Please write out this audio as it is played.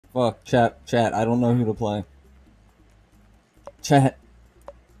Fuck, chat, I don't know who to play. Chat.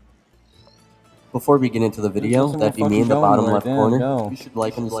 Before we get into the video, that'd be me in the bottom left corner. Go. You should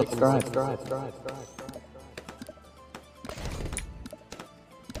like and subscribe.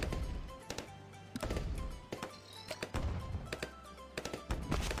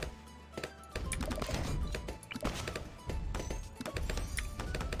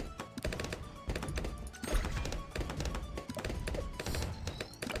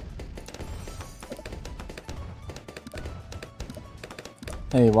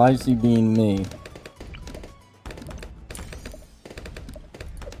 Hey, why is he being me?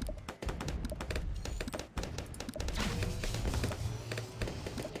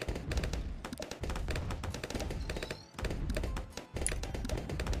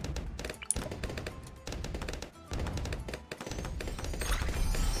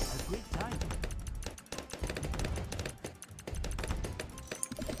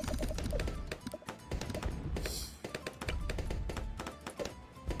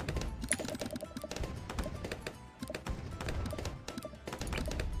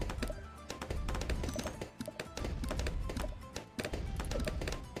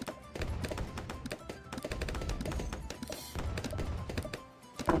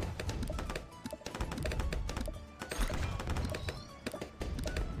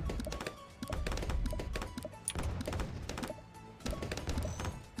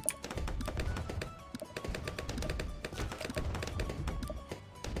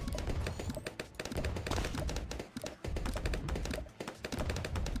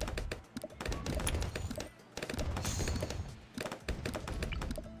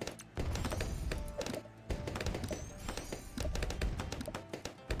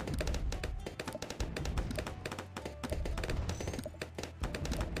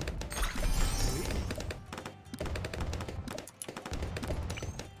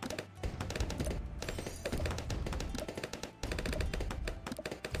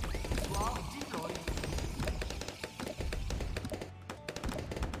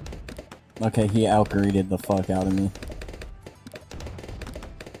 Okay, he outgreeted the fuck out of me.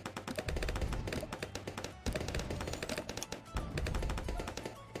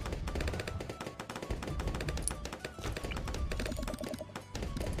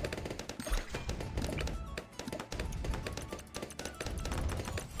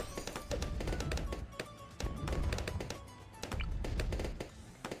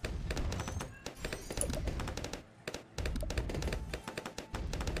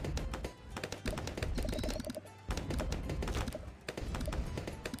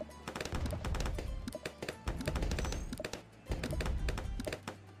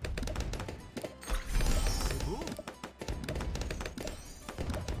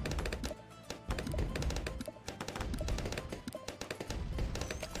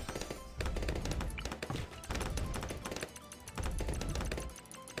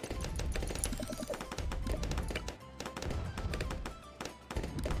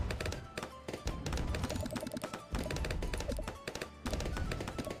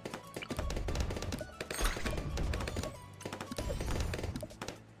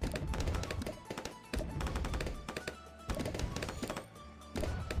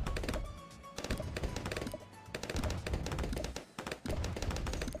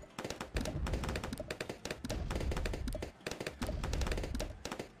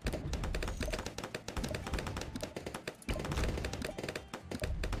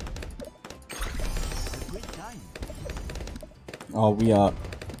 Oh,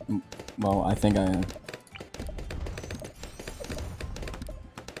 well, I think I am.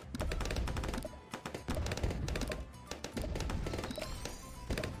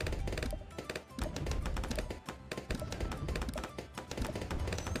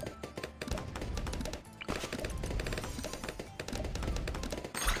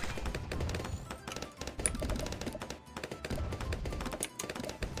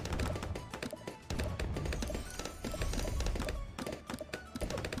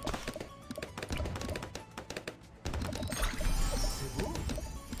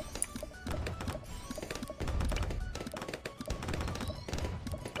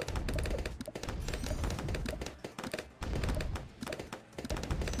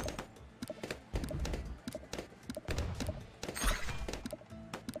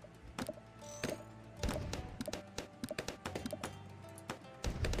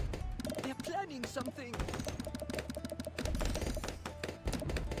 Planning something.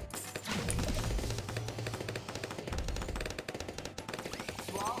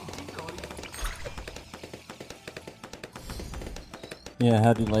 Yeah,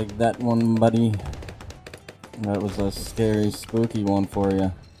 how do you like that one, buddy? That was a scary, spooky one for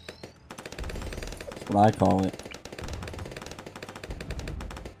you. what I call it.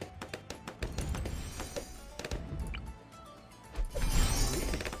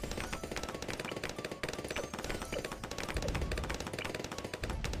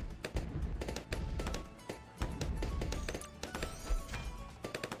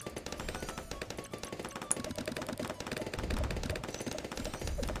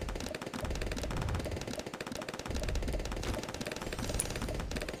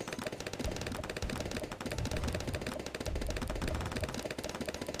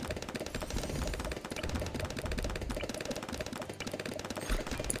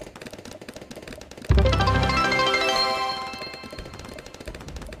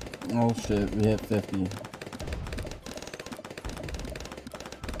 Oh shit, we hit 50.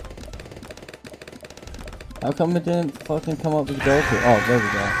 How come it didn't fucking come up with go to? Oh, there we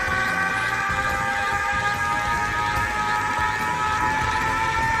go.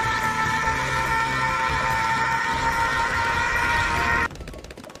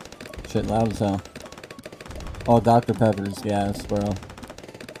 Shit, loud as hell. Oh, Dr. Pepper's gas, bro.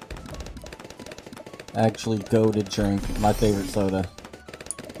 Actually, goated drink. My favorite soda.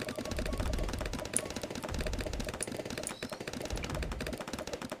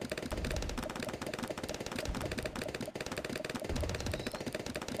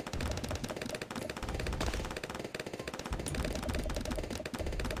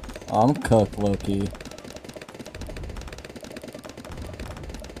 I'm cooked, low-key.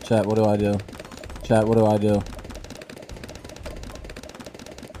 Chat, what do I do? Chat, what do I do?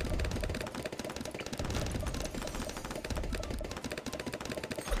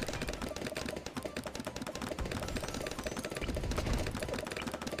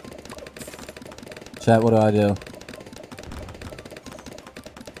 Chat, what do I do?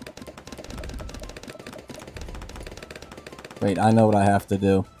 Wait, I know what I have to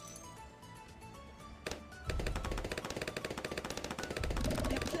do.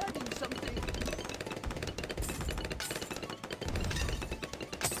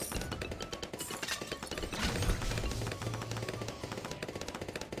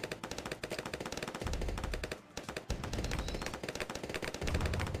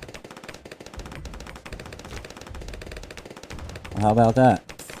 How about that?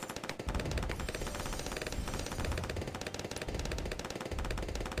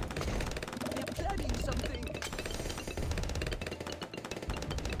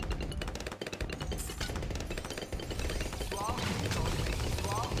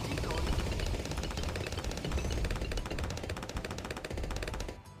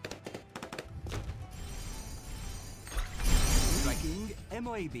 Tracking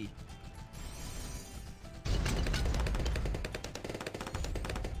MOAB.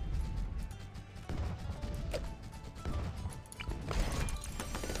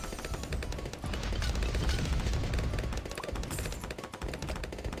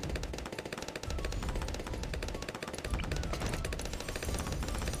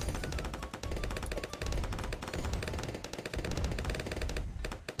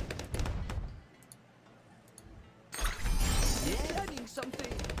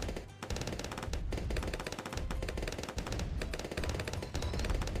 Something.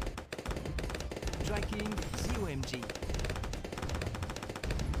 Tracking ZOMG.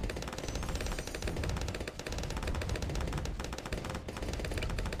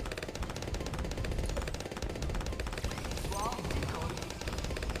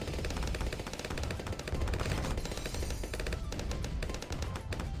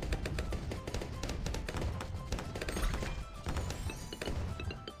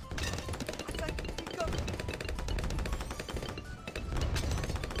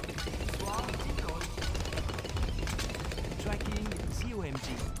 Tracking ZOMG.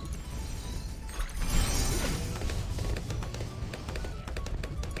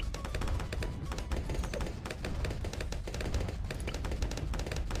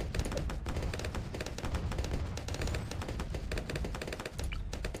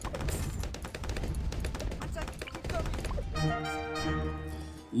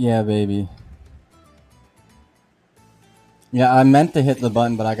 Yeah, baby. Yeah, I meant to hit the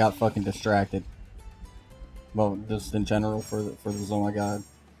button, but I got fucking distracted. Well, just in general for the zone I got.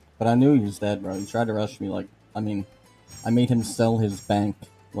 But I knew he was dead, bro. He tried to rush me like, I mean, I made him sell his bank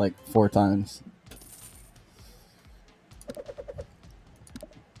like 4 times.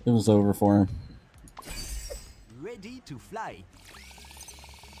 It was over for him. Ready to fly.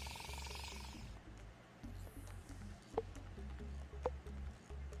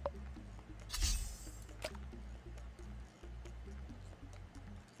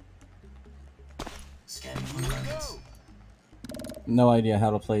 No idea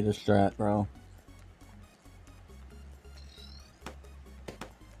how to play this strat, bro.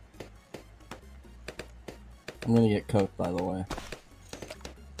 I'm gonna get cooked, by the way.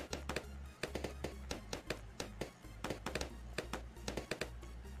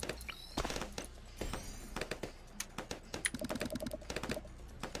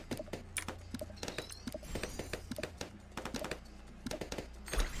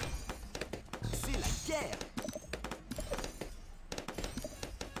 C'est la guerre.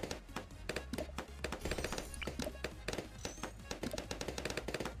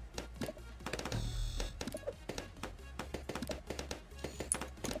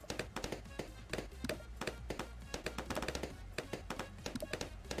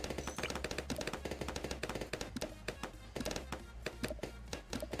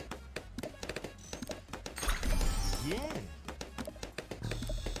 Yeah.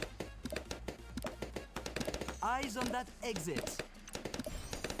 Eyes on that exit.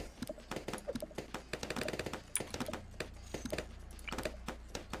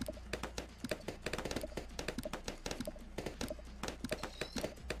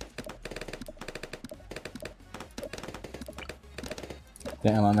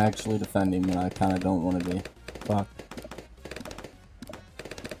 Damn, I'm actually defending when I kind of don't want to be. Fuck.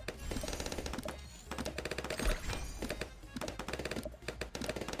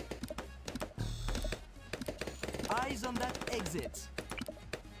 Eyes on that exit.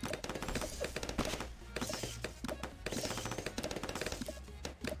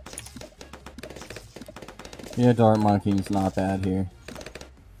 Yeah, Dart Monkey's not bad here.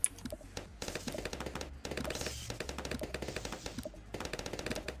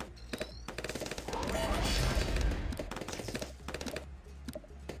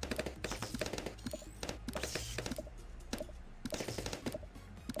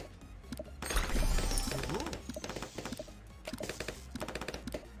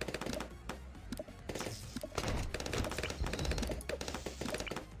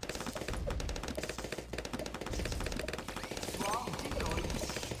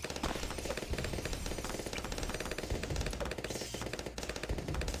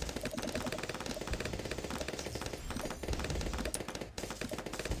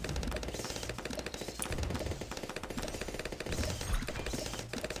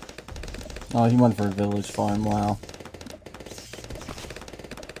 Oh, he went for a village farm, wow.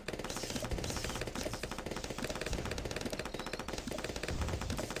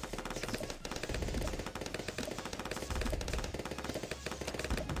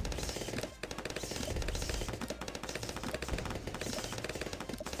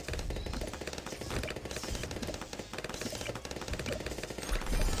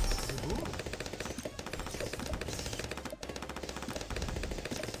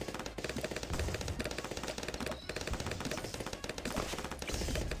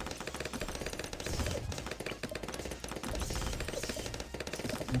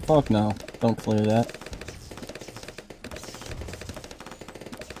 Fuck no, don't clear that.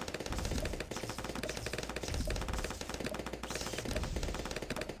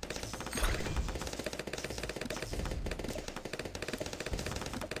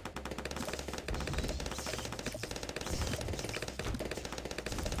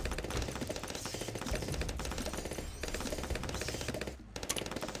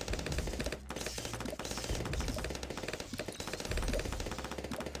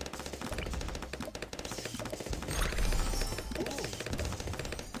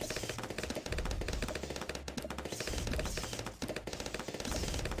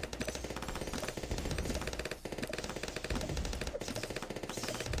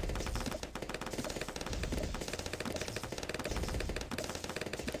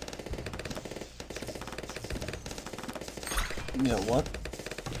 Yeah, what?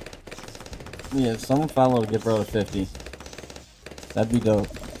 Yeah, if someone followed Get Bro to 50. That'd be dope.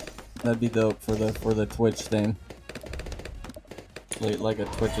 That'd be dope for the Twitch thing. Like a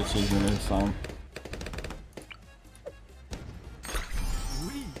Twitch achievement or something.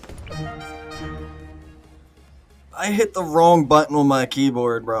 I hit the wrong button on my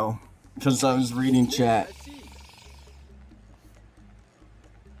keyboard, bro. Because I was reading chat.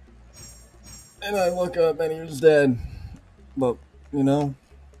 And I look up and he was dead. But, you know,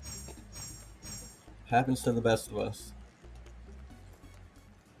 happens to the best of us.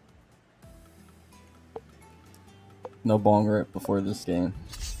 No bong rip before this game.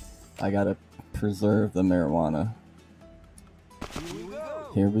 I gotta preserve the marijuana.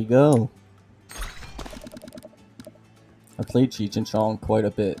 Here we go. I played Cheech and Chong quite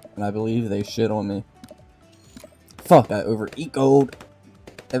a bit, and I believe they shit on me. Fuck, I over-ecoed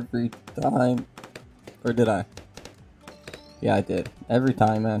every time. Or did I? Yeah, I did. Every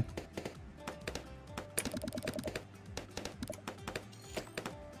time, man.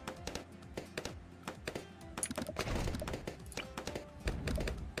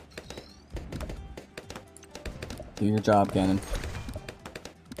 Do your job, Cannon.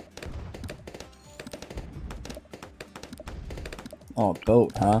 Oh,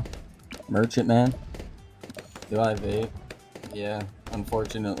 boat, huh? Merchant man? Do I vape? Yeah,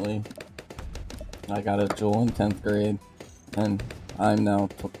 unfortunately. I got a Joel in 10th grade, and I'm now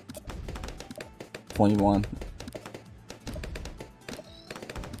 21.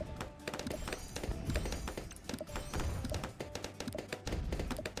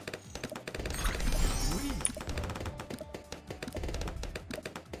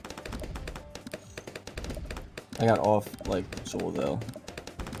 I got off, like, Joel, though.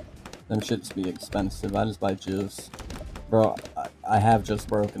 Them shits be expensive. I just buy juice. Bro, I have just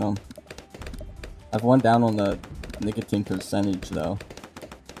broken them. I've went down on the nicotine percentage, though.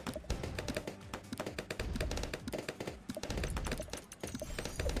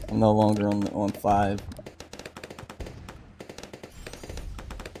 I'm no longer on 5.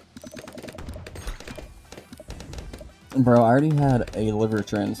 Bro, I already had a liver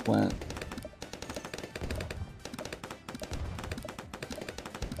transplant.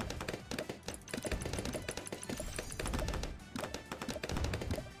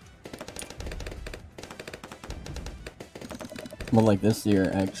 Well, like this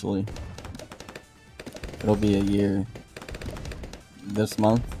year, actually. It'll be a year. This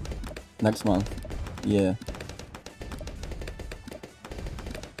month? Next month. Yeah.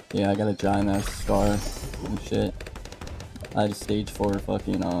 Yeah, I got a giant ass scar and shit. I had stage 4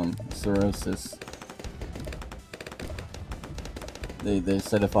 fucking, cirrhosis. They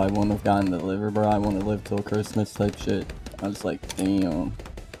said if I wouldn't have gotten the liver, bro, I wouldn't live till Christmas type shit. I was like, damn.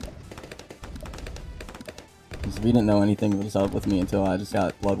 Because we didn't know anything was up with me until I just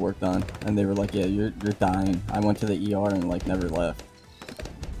got blood work done. And they were like, yeah, you're dying. I went to the ER and, like, never left.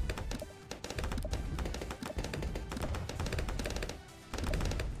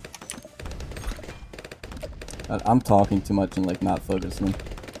 I'm talking too much and, like, not focusing.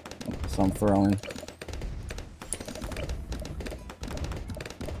 So I'm throwing.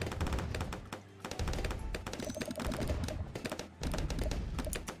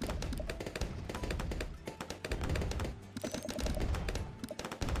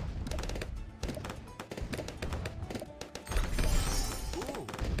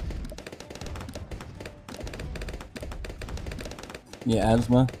 Yeah,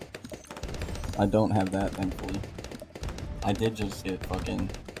 asthma. I don't have that, thankfully. I did just get fucking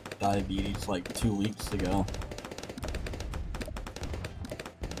diabetes like 2 weeks ago.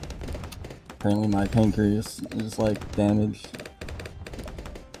 Apparently my pancreas is like damaged.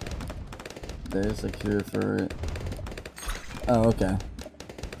 There's a cure for it. Oh, okay.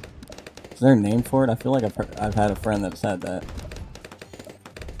 Is there a name for it? I feel like I've had a friend that's had that.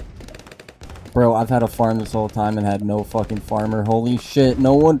 Bro, I've had a farm this whole time and had no fucking farmer. Holy shit,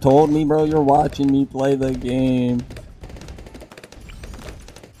 no one told me, bro. You're watching me play the game.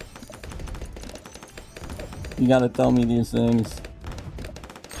 You gotta tell me these things.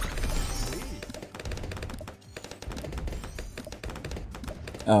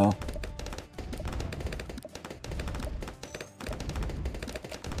 Oh.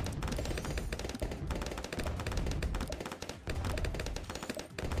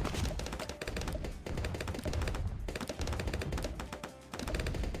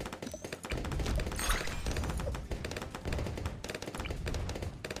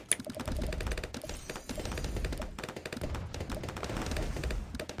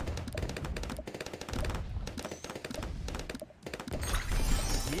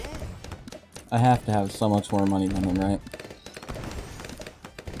 I have to have so much more money than him, right?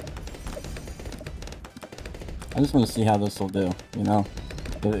 I just want to see how this will do, you know?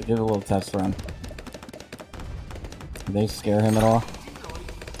 Give it a little test run. Do they scare him at all?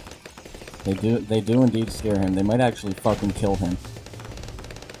 They do indeed scare him. They might actually fucking kill him.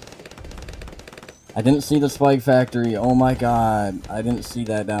 I didn't see the spike factory. Oh my god. I didn't see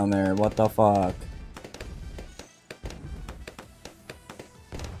that down there. What the fuck?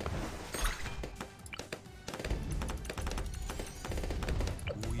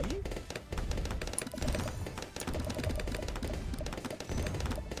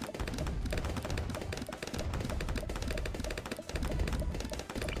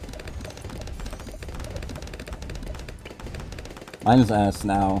 Mine's ass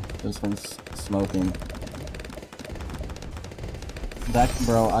now, just from smoking.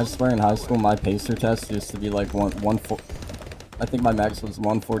 Bro, I swear in high school my pacer test used to be like I think my max was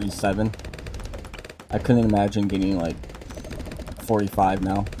 147. I couldn't imagine getting like 45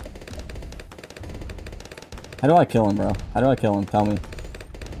 now. How do I kill him, bro? How do I kill him? Tell me.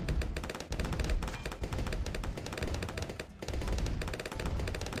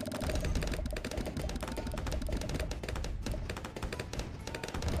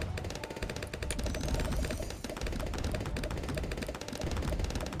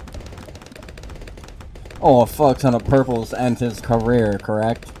 Oh, a fuck ton of purples end his career,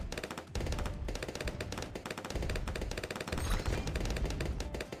 correct?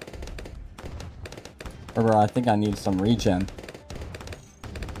 Bro, I think I need some regen.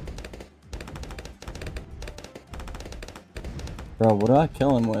 Bro, what do I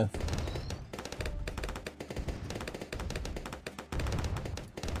kill him with?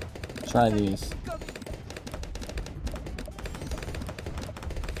 Try these.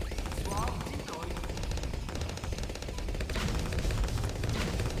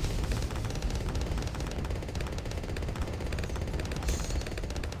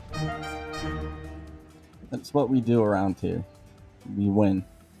 That's what we do around here. We win.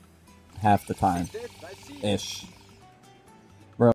 Half the time. Ish.